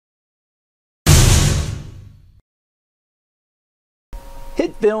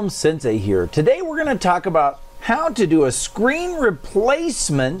Hitfilm Sensei here. Today we're going to talk about how to do a screen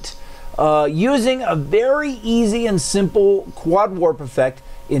replacement using a very easy and simple quad warp effect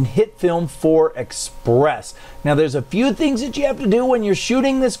in Hitfilm 4 Express. Now there's a few things that you have to do when you're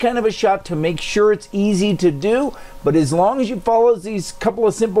shooting this kind of a shot to make sure it's easy to do, but as long as you follow these couple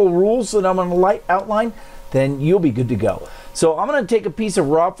of simple rules that I'm going to outline, then you'll be good to go. So I'm going to take a piece of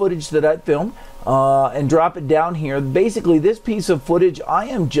raw footage that I filmed and drop it down here. Basically this piece of footage, I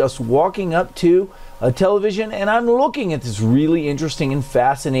am just walking up to a television and I'm looking at this really interesting and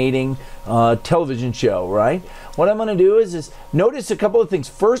fascinating television show, right? What I'm going to do is notice a couple of things.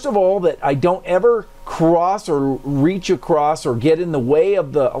 First of all, that I don't ever cross or reach across or get in the way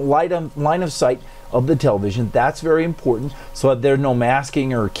of the line of sight of the television. That's very important, so that there's no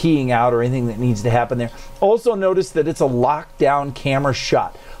masking or keying out or anything that needs to happen there. Also notice that it's a lockdown camera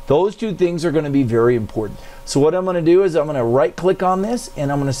shot. Those two things are going to be very important. So what I'm going to do is I'm going to right click on this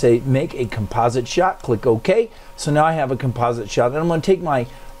and I'm going to say make a composite shot, click OK. So now I have a composite shot and I'm going to take my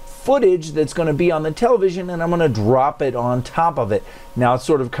footage that's going to be on the television and I'm going to drop it on top of it. Now it's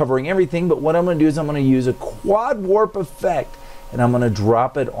sort of covering everything, but what I'm going to do is I'm going to use a quad warp effect and I'm going to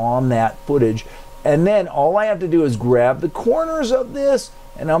drop it on that footage. And then all I have to do is grab the corners of this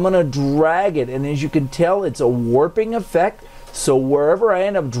and I'm going to drag it. And as you can tell, it's a warping effect. So wherever I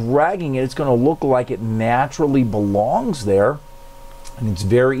end up dragging it, it's going to look like it naturally belongs there. And it's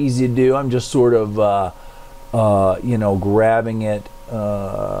very easy to do. I'm just sort of, you know, grabbing it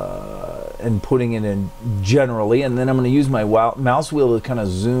and putting it in generally. And then I'm going to use my mouse wheel to kind of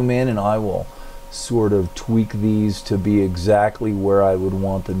zoom in and I will sort of tweak these to be exactly where I would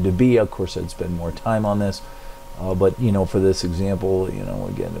want them to be. Of course, I'd spend more time on this, but you know, for this example, you know,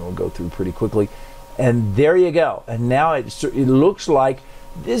 again, it will go through pretty quickly. And there you go. And now it looks like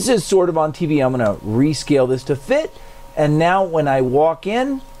this is sort of on TV. I'm going to rescale this to fit. And now when I walk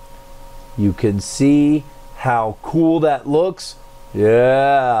in, you can see how cool that looks.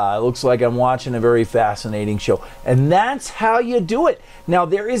 Yeah, it looks like I'm watching a very fascinating show. And that's how you do it. Now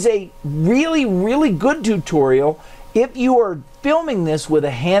there is a really good tutorial. If you are filming this with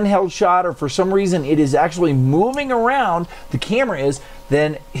a handheld shot or for some reason it is actually moving around, the camera is,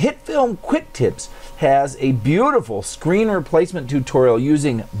 then Hitfilm Quicktips has a beautiful screen replacement tutorial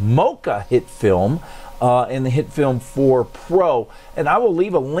using Mocha Hitfilm in the Hitfilm 4 Pro, and I will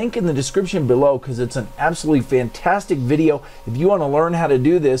leave a link in the description below because it's an absolutely fantastic video if you want to learn how to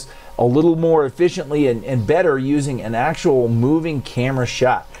do this a little more efficiently and better using an actual moving camera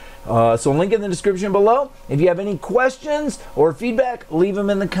shot. So link in the description below. If you have any questions or feedback, leave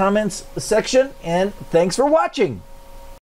them in the comments section, and thanks for watching.